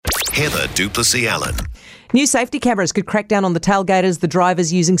Heather Duplessis Allen. New safety cameras could crack down on the tailgaters, the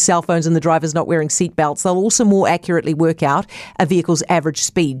drivers using cell phones and the drivers not wearing seatbelts. They'll also more accurately work out a vehicle's average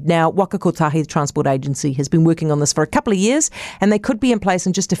speed. Now, Waka Kotahi Transport Agency has been working on this for a couple of years and they could be in place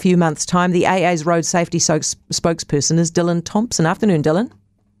in just a few months' time. The AA's road safety spokesperson is Dylan Thompson. Afternoon, Dylan.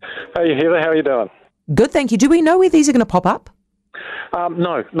 Hey Heather, how are you doing? Good, thank you. Do we know where these are going to pop up?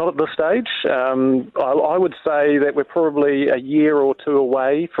 No, not at this stage. I would say that we're probably a year or two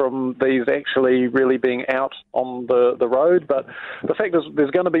away from these actually really being out on the road. But the fact is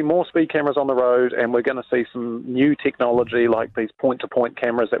there's going to be more speed cameras on the road, and we're going to see some new technology like these point-to-point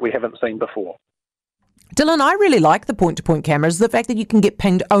cameras that we haven't seen before. Dylan, I really like the point-to-point cameras, the fact that you can get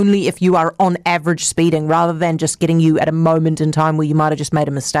pinged only if you are on average speeding rather than just getting you at a moment in time where you might have just made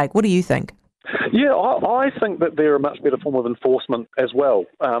a mistake. What do you think? Yeah, I think that they're a much better form of enforcement as well.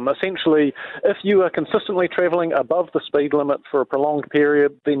 Essentially, if you are consistently travelling above the speed limit for a prolonged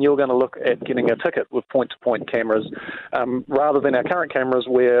period, then you're going to look at getting a ticket with point-to-point cameras, rather than our current cameras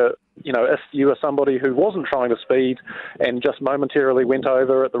where, you know, if you are somebody who wasn't trying to speed and just momentarily went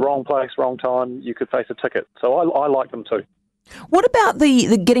over at the wrong place, wrong time, you could face a ticket. So I like them too. What about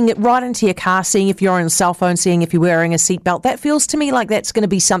the getting it right into your car, seeing if you're on a cell phone, seeing if you're wearing a seatbelt? That feels to me like that's going to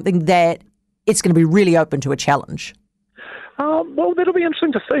be something that it's going to be really open to a challenge. Well, that'll be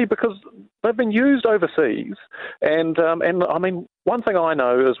interesting to see because they've been used overseas. And I mean, one thing I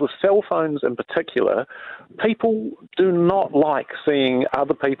know is with cell phones in particular, people do not like seeing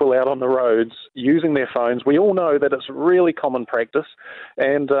other people out on the roads using their phones. We all know that it's really common practice.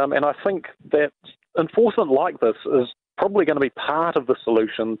 And I think that enforcement like this is probably going to be part of the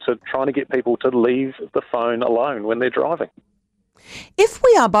solution to trying to get people to leave the phone alone when they're driving. If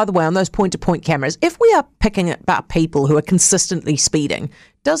we are, by the way, on those point-to-point cameras, if we are picking up people who are consistently speeding,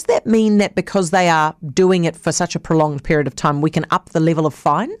 does that mean that because they are doing it for such a prolonged period of time, we can up the level of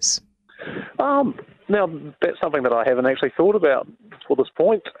fines? Now, that's something that I haven't actually thought about for this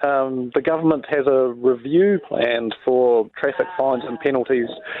point. The government has a review planned for traffic fines and penalties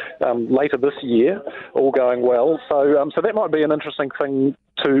later this year, all going well. So that might be an interesting thing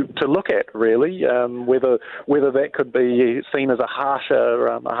to look at, really, whether that could be seen as a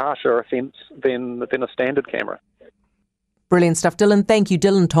harsher offence than a standard camera. Brilliant stuff, Dylan. Thank you,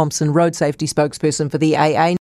 Dylan Thompson, road safety spokesperson for the AA.